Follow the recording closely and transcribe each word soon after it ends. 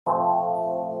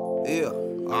Yeah.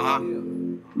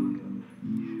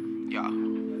 Yeah.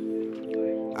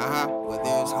 Where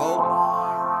there's hope,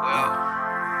 Well,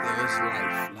 there's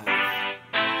life.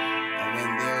 And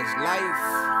when there's life,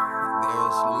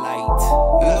 there's light.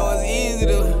 You know it's easy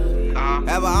to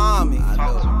have an army,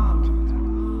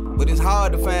 but it's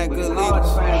hard to find good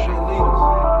leaders.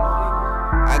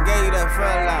 I gave you that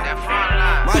front line.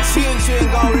 My children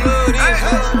gon' love this.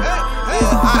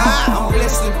 I'm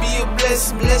blessed to be a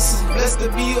blessing, blessed to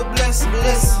be a blessing,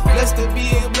 blessed to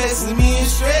be a blessing. Me and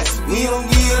stress, we don't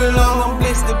get along. I'm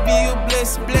blessed to be a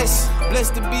blessing,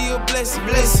 blessed to be a blessing,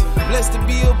 blessed to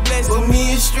be a blessing. But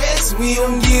me and stress, we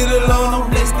don't get along. I'm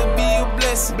blessed to be a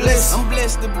blessing, I'm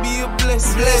blessed to be a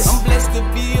blessing, I'm blessed to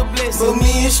be a blessing. But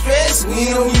me and stress, we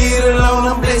don't get along.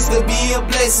 I'm blessed to be a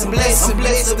blessing, I'm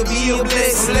blessed to be a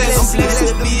blessing, I'm blessed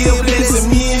to be a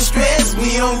blessing. Me and stress,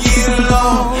 we don't get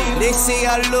along. They say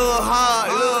I love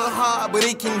hard, but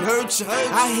it can hurt you.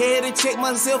 I had to check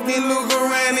myself, then look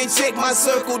around and check my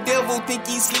circle. Devil think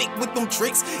he slick with them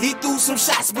tricks. He threw some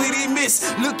shots, but he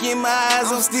missed. Look in my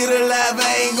eyes, I'm still alive,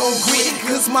 I ain't gon' quit.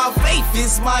 Cause my faith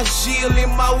is my shield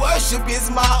and my worship is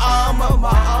my armor,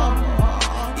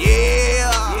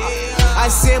 Yeah. I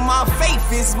said my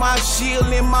faith is my shield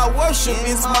and my worship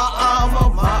is my armor,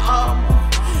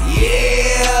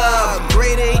 Yeah.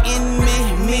 Greater in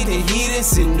me than he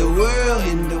that's in the world,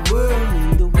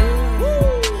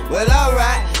 Well,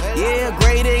 alright, yeah,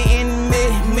 greater in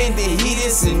me than he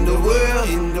that's in the world,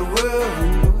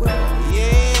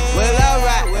 Yeah. Well,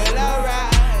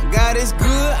 alright, God is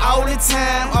good all the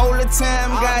time,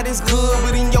 God is good,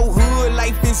 but in your hood,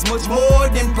 life is much more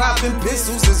than popping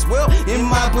pistols as well. And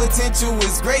my potential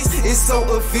is grace, it's so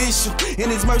official,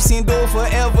 and His mercy endure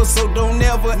forever, so don't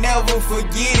ever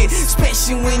forget it.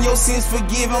 Especially when your sins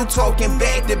forgive, I'm talking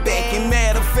back to back. And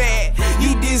matter of fact,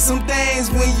 you did some things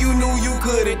when you knew you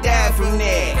could've died from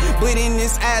that, but in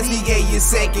His eyes, He gave you a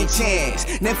second chance.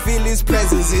 Now feel His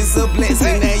presence, it's a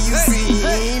blessing. Now you see, He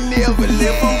ain't never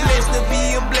left. I'm blessed to be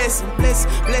a blessing,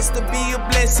 blessed to be a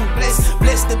blessing,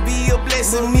 blessed to be a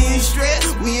blessing. Me and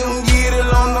stress, we don't get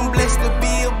along. I'm blessed to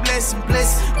be a blessing,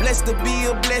 blessed to be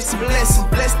a blessing,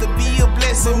 blessed to be a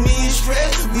blessing. Me and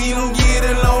stress, we don't get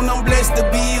along. I'm blessed to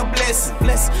be a blessing,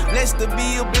 blessed to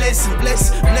be a blessing,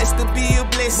 blessed to be a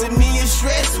blessing. Me and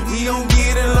stress, we don't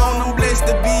get along. I'm blessed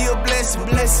to be a blessing,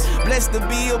 blessed to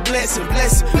be a blessing,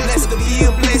 blessed to be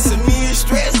a blessing. Me and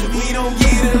stress, we don't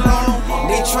get along.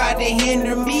 They tried to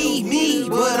hinder me,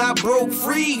 but I broke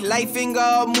free. Life in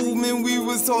God movement, we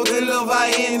was taught to love our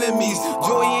enemies.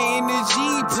 Joy and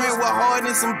energy, print with heart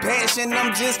and some passion.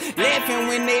 I'm just laughing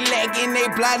when they lacking, they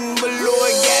plotting, but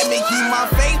Lord got me. Keep my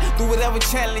faith through whatever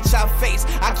challenge I face.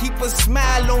 I keep a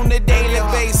smile on a daily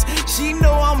basis. She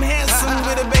know I'm handsome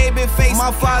with a baby face.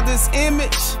 My Father's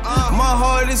image, my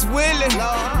heart is willing.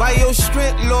 By your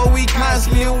strength, Lord, we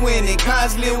constantly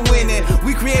winning,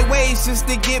 We create ways just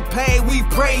to get paid. We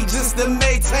pray just to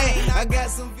maintain. I got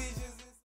some